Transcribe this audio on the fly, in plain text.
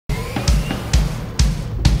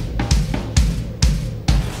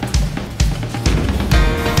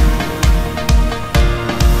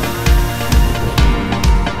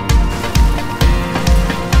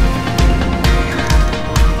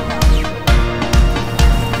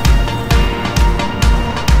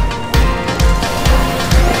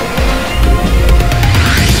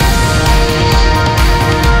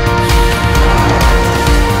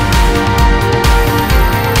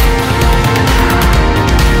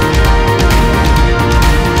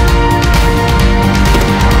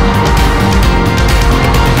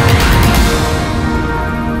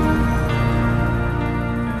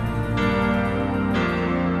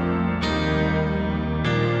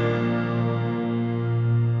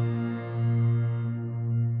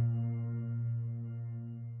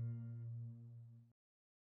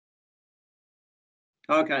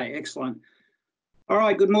Okay, excellent. All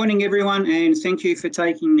right, good morning, everyone, and thank you for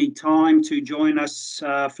taking the time to join us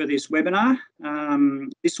for this webinar.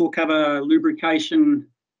 This will cover lubrication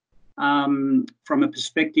from a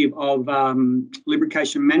perspective of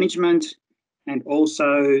lubrication management and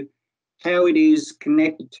also how it is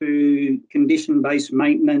connected to condition-based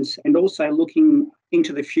maintenance, and also looking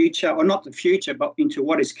into the future, or not the future, but into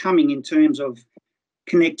what is coming in terms of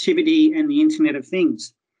connectivity and the Internet of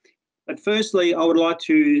Things. But firstly, I would like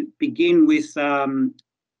to begin with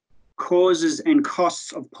causes and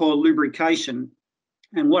costs of poor lubrication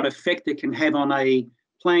and what effect it can have on a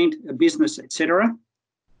plant, a business, etc.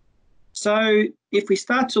 So if we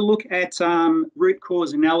start to look at root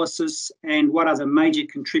cause analysis and what are the major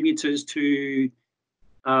contributors to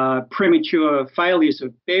premature failures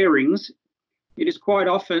of bearings, it is quite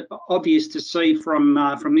often obvious to see from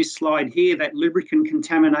this slide here that lubricant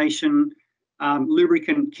contamination,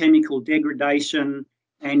 lubricant chemical degradation,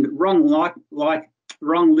 and wrong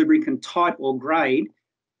lubricant type or grade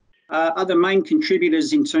are the main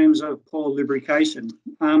contributors in terms of poor lubrication.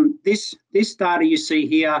 This data you see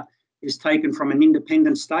here is taken from an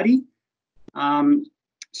independent study.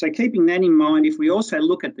 So keeping that in mind, if we also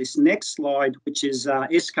look at this next slide, which is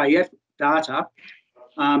SKF data,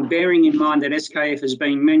 bearing in mind that SKF has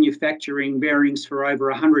been manufacturing bearings for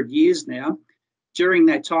over 100 years now, during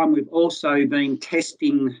that time we've also been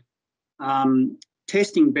testing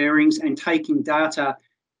bearings and taking data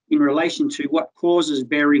in relation to what causes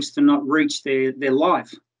bearings to not reach their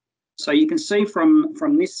life. So you can see from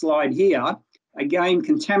this slide here, again,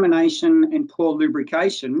 contamination and poor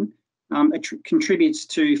lubrication contributes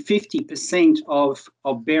to 50%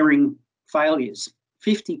 of bearing failures,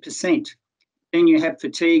 50%. Then you have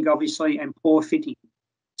fatigue, obviously, and poor fitting.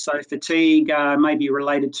 So fatigue may be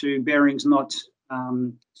related to bearings not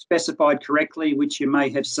specified correctly, which you may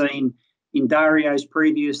have seen in Dario's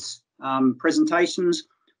previous presentations,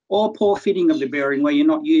 or poor fitting of the bearing where you're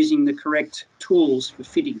not using the correct tools for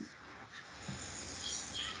fitting.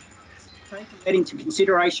 Taking that into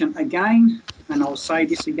consideration again, and I'll say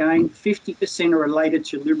this again, 50% are related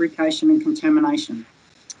to lubrication and contamination.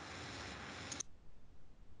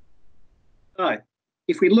 So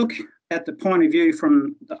if we look at the point of view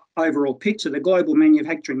from the overall picture, the global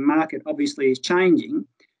manufacturing market obviously is changing,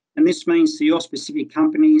 and this means to your specific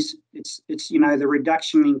companies, it's the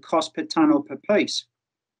reduction in cost per tonne or per piece.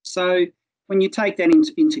 So when you take that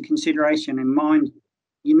into consideration in mind,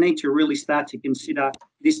 you need to really start to consider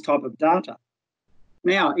this type of data.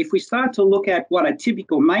 Now, if we start to look at what a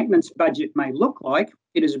typical maintenance budget may look like,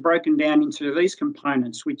 it is broken down into these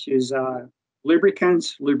components, which is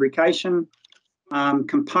lubricants, lubrication,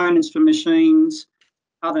 components for machines,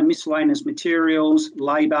 other miscellaneous materials,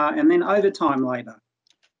 labour, and then overtime labour.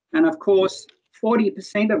 And of course,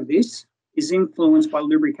 40% of this is influenced by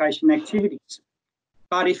lubrication activities.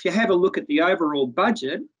 But if you have a look at the overall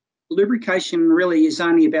budget, lubrication really is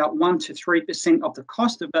only about 1 to 3% of the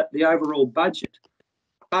cost of the overall budget,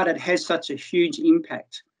 but it has such a huge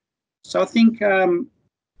impact. So I think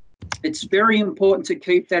it's very important to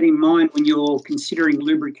keep that in mind when you're considering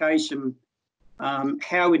lubrication,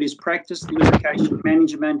 how it is practiced, lubrication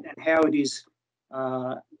management, and how it is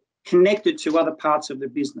connected to other parts of the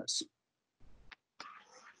business.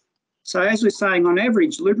 So as we're saying, on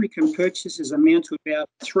average, lubricant purchases amount to about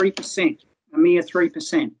 3%, a mere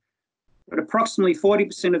 3%. But approximately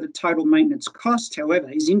 40% of the total maintenance cost,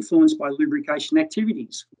 however, is influenced by lubrication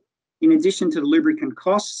activities. In addition to the lubricant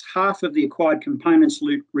costs, half of the acquired components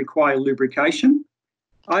require lubrication.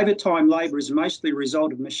 Overtime labour is mostly a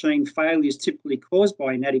result of machine failures typically caused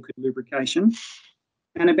by inadequate lubrication.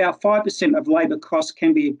 And about 5% of labour costs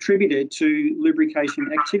can be attributed to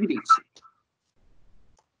lubrication activities.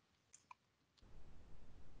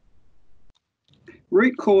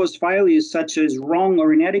 Root cause failures such as wrong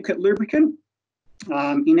or inadequate lubricant,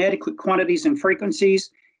 inadequate quantities and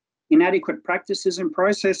frequencies, inadequate practices and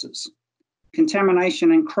processes,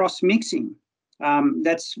 contamination and cross-mixing.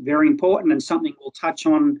 That's very important and something we'll touch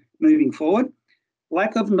on moving forward.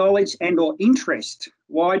 Lack of knowledge and or interest.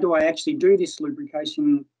 Why do I actually do this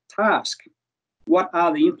lubrication task? What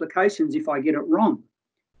are the implications if I get it wrong?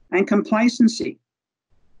 And complacency.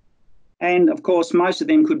 And of course, most of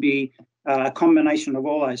them could be a combination of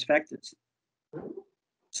all those factors.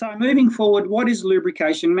 So moving forward, what is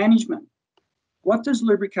lubrication management? What does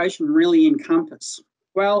lubrication really encompass?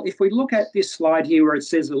 Well, if we look at this slide here where it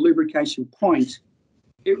says the lubrication point,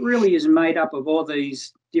 it really is made up of all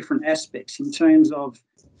these different aspects in terms of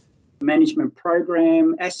management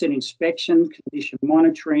program, asset inspection, condition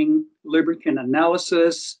monitoring, lubricant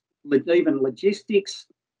analysis, even logistics,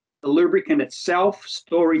 the lubricant itself,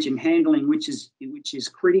 storage and handling, which is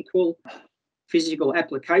critical, physical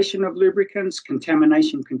application of lubricants,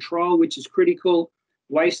 contamination control, which is critical,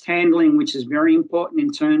 waste handling, which is very important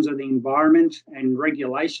in terms of the environment and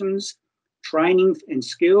regulations, training and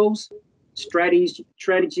skills,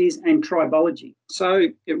 strategies and tribology. So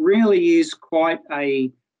it really is quite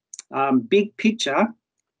a big picture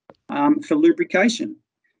for lubrication.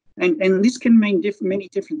 And this can mean many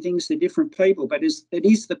different things to different people, but it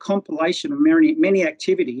is the compilation of many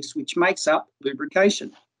activities which makes up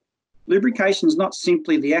lubrication. Lubrication is not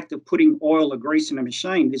simply the act of putting oil or grease in a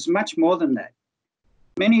machine. There's much more than that.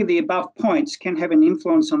 Many of the above points can have an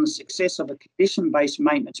influence on the success of a condition-based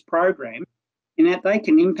maintenance program, in that they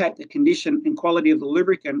can impact the condition and quality of the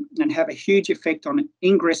lubricant and have a huge effect on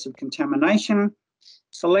ingress of contamination,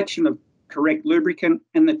 selection of correct lubricant,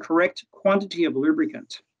 and the correct quantity of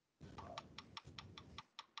lubricant.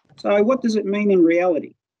 So what does it mean in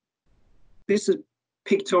reality? This is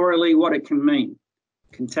pictorially what it can mean.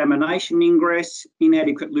 Contamination ingress,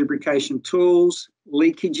 inadequate lubrication tools,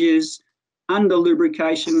 leakages, under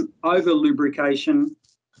lubrication, over lubrication,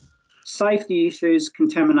 safety issues,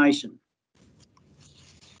 contamination.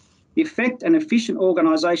 The effect and efficient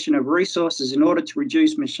organisation of resources in order to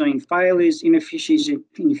reduce machine failures,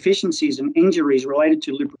 inefficiencies and injuries related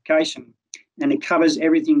to lubrication. And it covers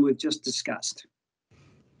everything we've just discussed.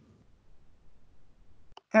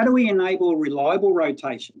 How do we enable reliable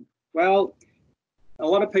rotation? Well, a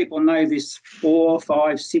lot of people know this 4,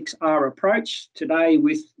 5, 6R approach. Today,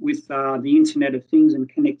 with the Internet of Things and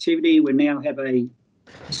connectivity, we now have a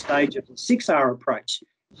stage of the 6R approach.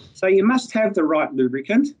 So you must have the right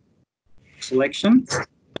lubricant selection.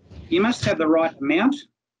 You must have the right amount,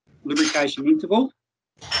 lubrication interval.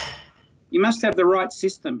 You must have the right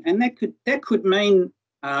system, and that could mean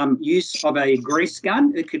use of a grease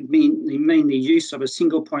gun. It could mean the use of a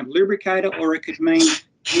single point lubricator, or it could mean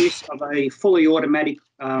use of a fully automatic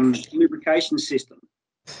lubrication system.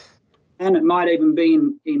 And it might even be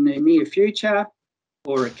in the near future,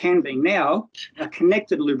 or it can be now, a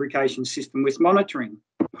connected lubrication system with monitoring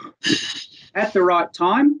at the right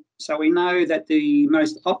time. So we know that the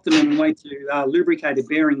most optimum way to lubricate a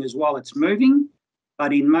bearing is while it's moving,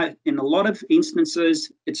 but in a lot of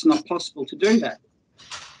instances, it's not possible to do that.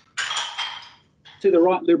 To the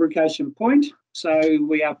right lubrication point, so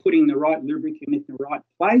we are putting the right lubricant in the right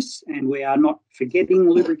place, and we are not forgetting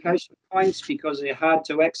lubrication points because they're hard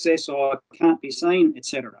to access or can't be seen,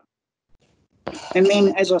 etc. And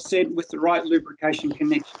then, as I said, with the right lubrication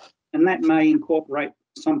connection, and that may incorporate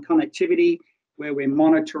some connectivity where we're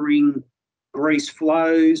monitoring grease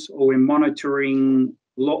flows or we're monitoring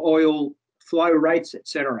oil flow rates,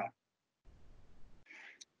 etc.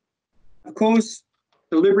 Of course,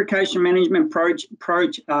 the lubrication management process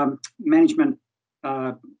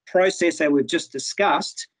that we've just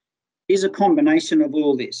discussed is a combination of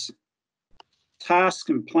all this. Tasks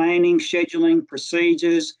and planning, scheduling,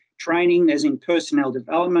 procedures, training, as in personnel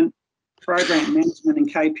development, program management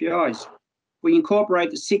and KPIs. We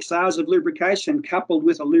incorporate the 6 R's of lubrication coupled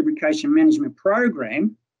with a lubrication management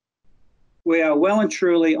program. We are well and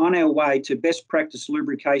truly on our way to best practice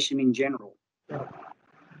lubrication in general.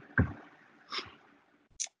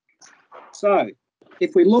 So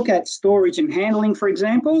if we look at storage and handling, for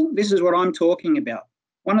example, this is what I'm talking about.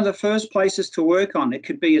 One of the first places to work on, it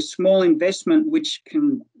could be a small investment which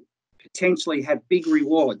can potentially have big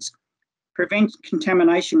rewards. Prevent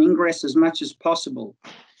contamination ingress as much as possible.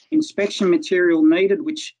 Inspection material needed,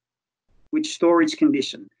 which storage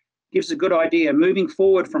condition. Gives a good idea. Moving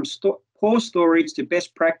forward from poor storage to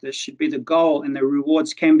best practice should be the goal, and the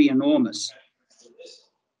rewards can be enormous.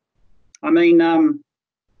 I mean,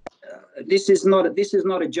 this is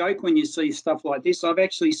not a joke when you see stuff like this. I've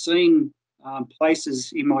actually seen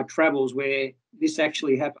places in my travels where this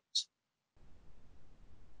actually happens.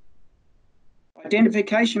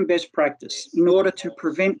 Identification best practice in order to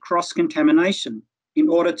prevent cross-contamination, in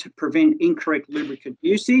order to prevent incorrect lubricant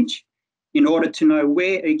usage, in order to know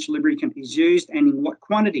where each lubricant is used and in what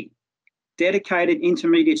quantity. Dedicated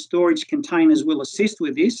intermediate storage containers will assist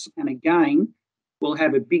with this, and again, will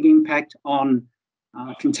have a big impact on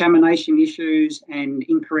contamination issues and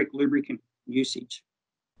incorrect lubricant usage.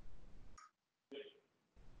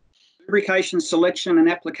 Lubrication selection and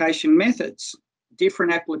application methods.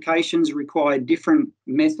 Different applications require different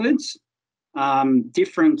methods.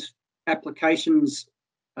 Different applications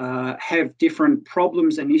have different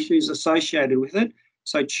problems and issues associated with it.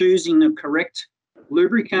 So choosing the correct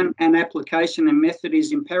lubricant and application and method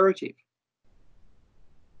is imperative.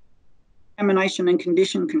 Contamination and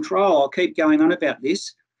condition control, I'll keep going on about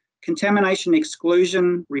this. Contamination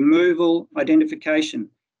exclusion, removal, identification.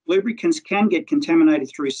 Lubricants can get contaminated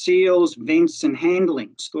through seals, vents and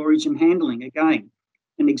handling, storage and handling. Again,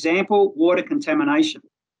 an example, water contamination.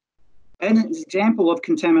 As an example of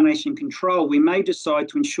contamination control, we may decide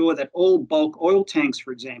to ensure that all bulk oil tanks,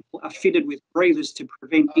 for example, are fitted with breathers to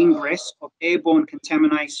prevent ingress of airborne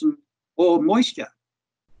contamination or moisture.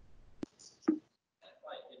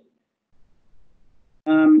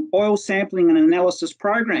 Oil sampling and analysis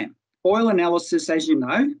program. Oil analysis, as you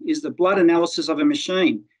know, is the blood analysis of a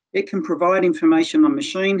machine. It can provide information on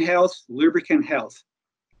machine health, lubricant health.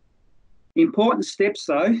 Important steps,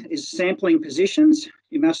 though, is sampling positions.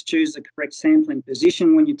 You must choose the correct sampling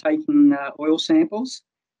position when you're taking oil samples.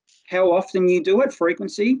 How often you do it,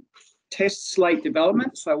 frequency. Test slate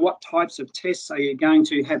development. So what types of tests are you going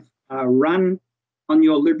to have run on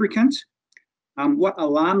your lubricant? What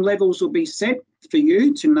alarm levels will be set for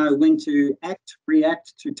you to know when to act,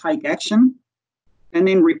 react, to take action. And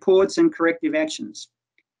then reports and corrective actions.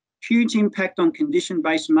 Huge impact on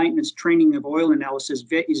condition-based maintenance training of oil analysis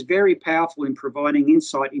is very powerful in providing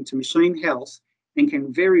insight into machine health and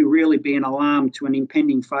can very rarely be an alarm to an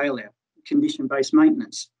impending failure, condition-based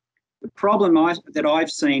maintenance. The problem that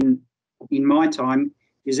I've seen in my time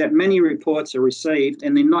is that many reports are received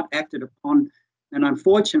and they're not acted upon and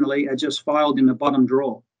unfortunately are just filed in the bottom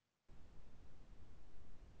drawer.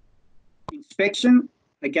 Inspection.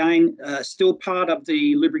 Again, still part of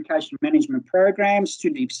the lubrication management program,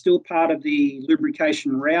 still part of the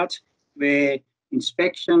lubrication route where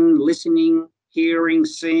inspection, listening, hearing,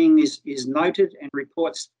 seeing is noted and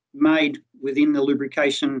reports made within the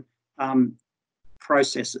lubrication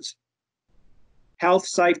processes. Health,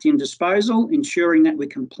 safety and disposal, ensuring that we're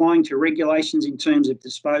complying to regulations in terms of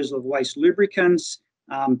disposal of waste lubricants,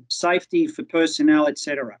 safety for personnel,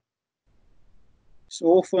 etc. So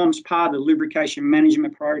all forms part of the lubrication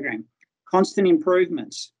management program. Constant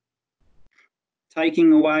improvements,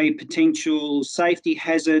 taking away potential safety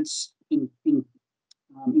hazards,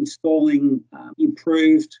 installing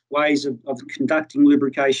improved ways of conducting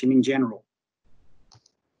lubrication in general.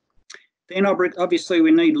 Then obviously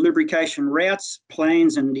we need lubrication routes,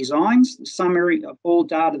 plans and designs, the summary of all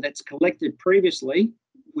data that's collected previously,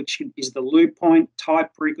 which is the lube point,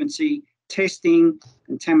 type, frequency, testing,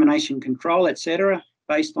 contamination control, etc.,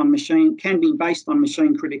 can be based on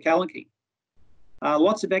machine criticality.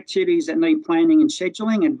 Lots of activities that need planning and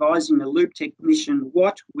scheduling, advising the lube technician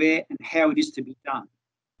what, where, and how it is to be done.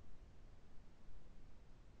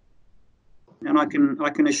 And I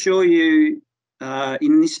can assure you,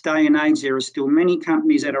 in this day and age, there are still many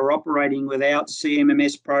companies that are operating without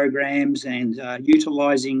CMMS programs and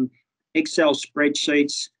utilising Excel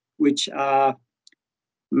spreadsheets, which are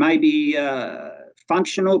maybe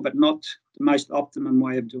functional but not the most optimum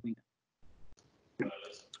way of doing it.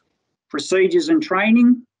 Procedures and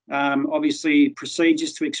training, obviously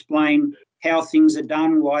procedures to explain how things are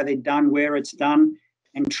done, why they're done, where it's done,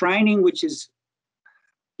 and training, which is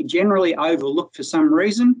generally overlooked for some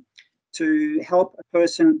reason, to help a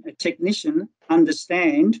technician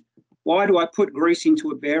understand, why do I put grease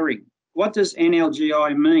into a bearing? What does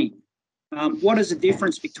NLGI mean? What is the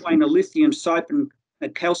difference between a lithium soap and a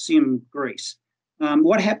calcium grease?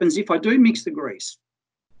 What happens if I do mix the grease?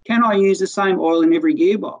 Can I use the same oil in every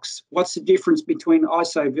gearbox? What's the difference between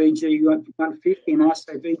ISO VG150 and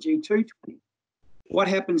ISO VG220? What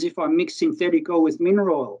happens if I mix synthetic oil with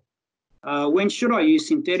mineral oil? When should I use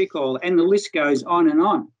synthetic oil? And the list goes on and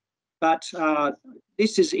on. But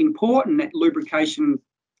this is important that lubrication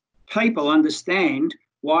people understand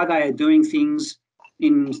why they are doing things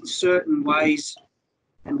in certain ways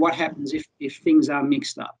and what happens if things are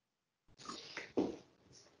mixed up.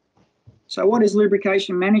 So what is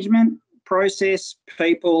lubrication management? Process,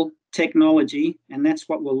 people, technology, and that's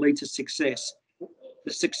what will lead to success.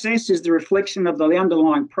 The success is the reflection of the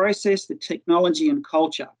underlying process, the technology and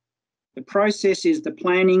culture. The process is the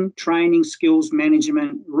planning, training, skills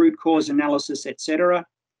management, root cause analysis, etc.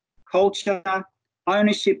 Culture,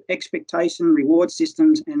 ownership, expectation, reward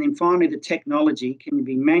systems, and then finally the technology can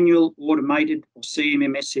be manual, automated, or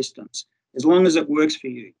CMMS systems, as long as it works for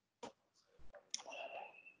you.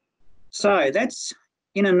 So that's,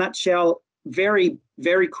 in a nutshell, very,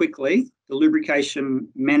 very quickly, the lubrication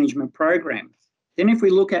management program. Then if we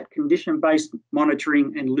look at condition-based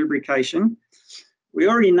monitoring and lubrication, we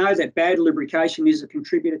already know that bad lubrication is a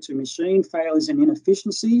contributor to machine failures and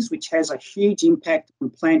inefficiencies, which has a huge impact on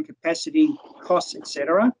plant capacity, costs,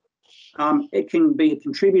 etc. It can be a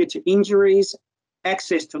contributor to injuries.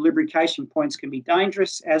 Access to lubrication points can be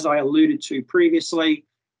dangerous, as I alluded to previously.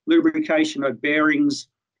 Lubrication of bearings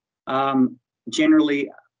generally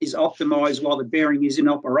is optimised while the bearing is in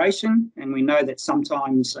operation, and we know that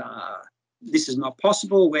sometimes this is not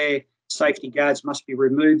possible, where safety guards must be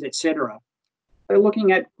removed, etc. So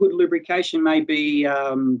looking at good lubrication may be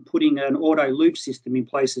putting an auto lube system in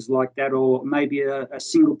places like that, or maybe a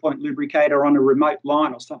single point lubricator on a remote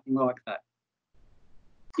line or something like that.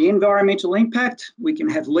 The environmental impact, we can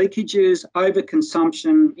have leakages,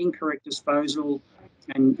 overconsumption, incorrect disposal,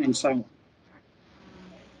 and so on.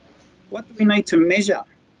 What do we need to measure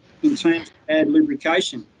in terms of bad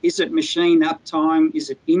lubrication? Is it machine uptime? Is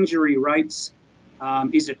it injury rates?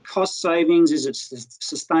 Is it cost savings? Is it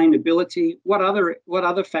sustainability? What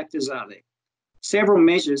other factors are there? Several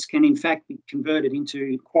measures can in fact be converted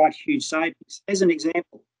into quite huge savings. As an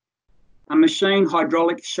example, a machine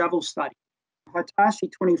hydraulic shovel study. Hitachi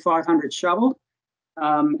 2500 shovel,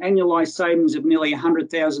 annualised savings of nearly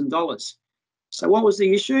 $100,000. So what was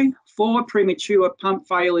the issue? 4 premature pump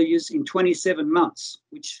failures in 27 months,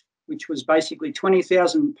 which was basically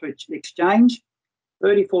 20,000 per exchange,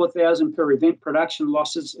 34,000 per event. Production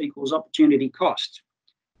losses equals opportunity cost.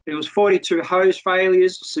 There was 42 hose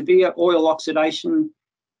failures, severe oil oxidation,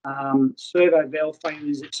 servo valve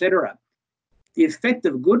failures, etc. The effect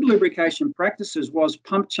of good lubrication practices was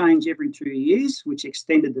pump change every 2 years, which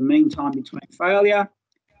extended the mean time between failure.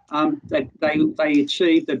 They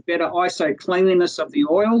achieved a better ISO cleanliness of the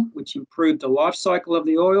oil, which improved the life cycle of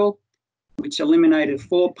the oil, which eliminated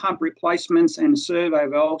 4 pump replacements and servo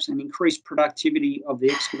valves and increased productivity of the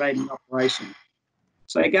excavating operation.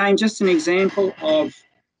 So again, just an example of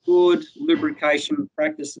good lubrication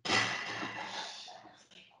practices.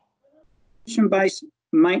 Condition-based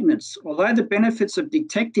maintenance. Although the benefits of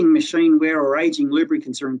detecting machine wear or aging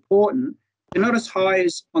lubricants are important, they're not as high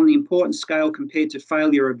as on the importance scale compared to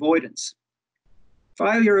failure avoidance.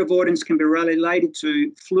 Failure avoidance can be related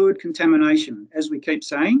to fluid contamination, as we keep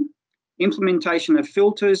saying, implementation of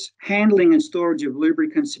filters, handling and storage of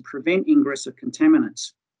lubricants to prevent ingress of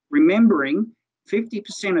contaminants. Remembering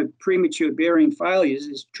 50% of premature bearing failures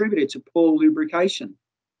is attributed to poor lubrication.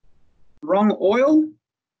 Wrong oil,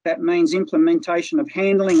 that means implementation of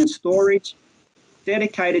handling and storage,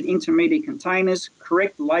 dedicated intermediate containers,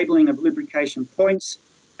 correct labelling of lubrication points,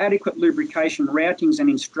 adequate lubrication routings and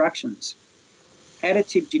instructions.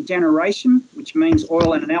 Additive degeneration, which means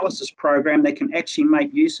oil and analysis program that can actually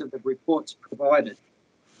make use of the reports provided.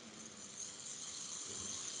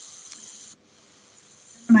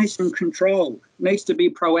 Contamination control needs to be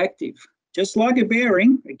proactive. Just like a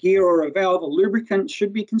bearing, a gear or a valve, a lubricant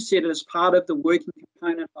should be considered as part of the working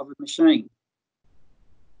component of a machine.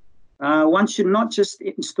 One should not just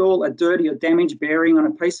install a dirty or damaged bearing on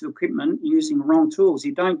a piece of equipment using wrong tools.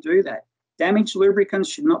 You don't do that. Damaged lubricants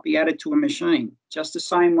should not be added to a machine, just the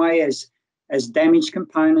same way as damaged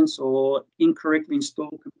components or incorrectly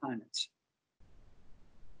installed components.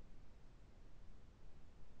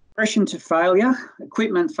 Progression to failure,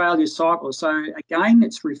 equipment failure cycle. So again,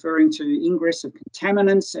 it's referring to ingress of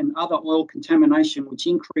contaminants and other oil contamination, which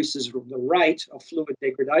increases the rate of fluid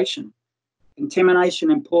degradation.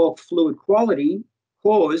 Contamination and poor fluid quality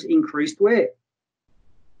cause increased wear.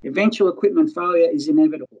 Eventual equipment failure is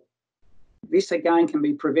inevitable. This again can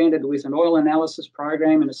be prevented with an oil analysis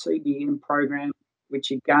program and a CBM program,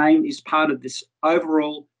 which again is part of this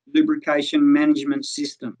overall lubrication management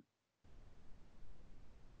system.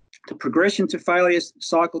 The progression to failure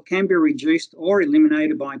cycle can be reduced or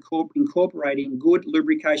eliminated by incorporating good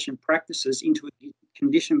lubrication practices into a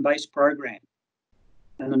condition-based program.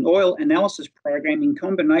 And an oil analysis program in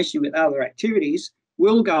combination with other activities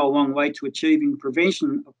will go a long way to achieving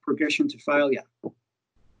prevention of progression to failure.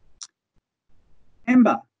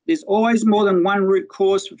 Remember, there's always more than one root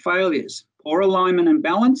cause for failures: poor alignment and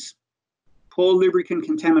balance, poor lubricant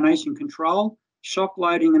contamination control, shock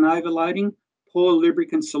loading and overloading, poor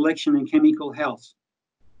lubricant selection and chemical health.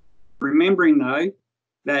 Remembering though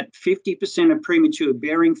that 50% of premature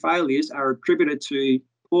bearing failures are attributed to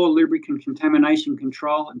poor lubricant contamination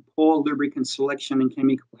control and poor lubricant selection and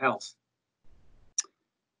chemical health.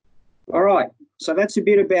 All right, so that's a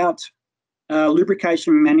bit about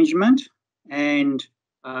lubrication management and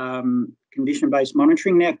condition-based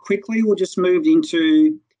monitoring. Now quickly we'll just move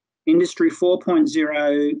into Industry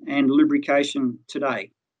 4.0 and lubrication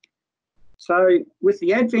today. So with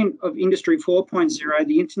the advent of Industry 4.0,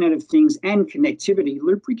 the Internet of Things and connectivity,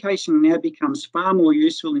 lubrication now becomes far more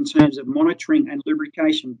useful in terms of monitoring and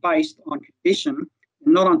lubrication based on condition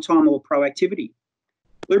and not on time or proactivity.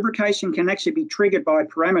 Lubrication can actually be triggered by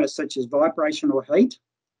parameters such as vibration or heat,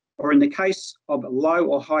 or in the case of low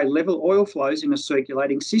or high level oil flows in a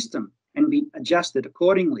circulating system, and be adjusted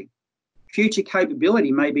accordingly. Future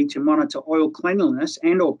capability may be to monitor oil cleanliness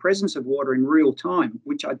and or presence of water in real time,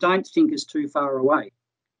 which I don't think is too far away.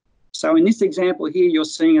 So in this example here, you're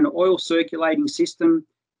seeing an oil circulating system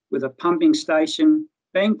with a pumping station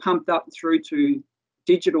being pumped up through to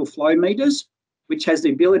digital flow meters, which has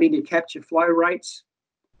the ability to capture flow rates,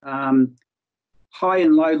 high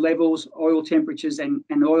and low levels, oil temperatures, and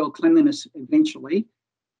oil cleanliness eventually.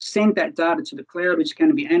 Send that data to the cloud, which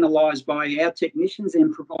can be analysed by our technicians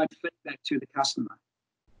and provide feedback to the customer.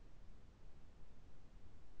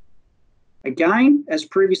 Again, as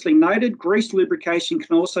previously noted, grease lubrication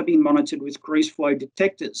can also be monitored with grease flow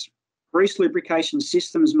detectors. Grease lubrication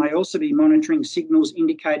systems may also be monitoring signals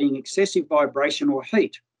indicating excessive vibration or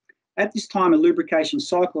heat. At this time, a lubrication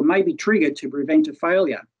cycle may be triggered to prevent a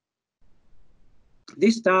failure.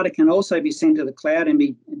 This data can also be sent to the cloud and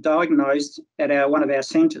be diagnosed at one of our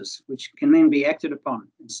centres, which can then be acted upon.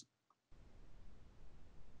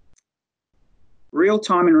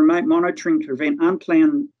 Real-time and remote monitoring to prevent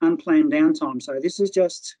unplanned downtime. So this is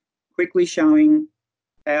just quickly showing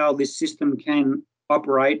how this system can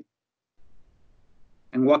operate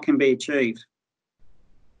and what can be achieved.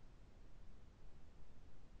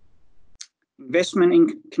 Investment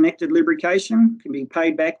in connected lubrication can be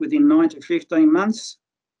paid back within 9 to 15 months.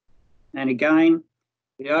 And again,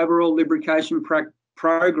 the overall lubrication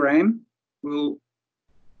program will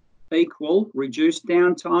equal reduced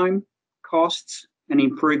downtime, costs, and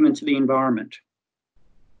improvement to the environment.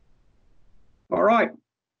 All right,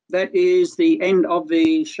 that is the end of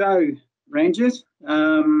the show, Ranjit.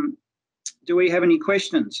 Do we have any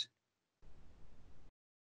questions?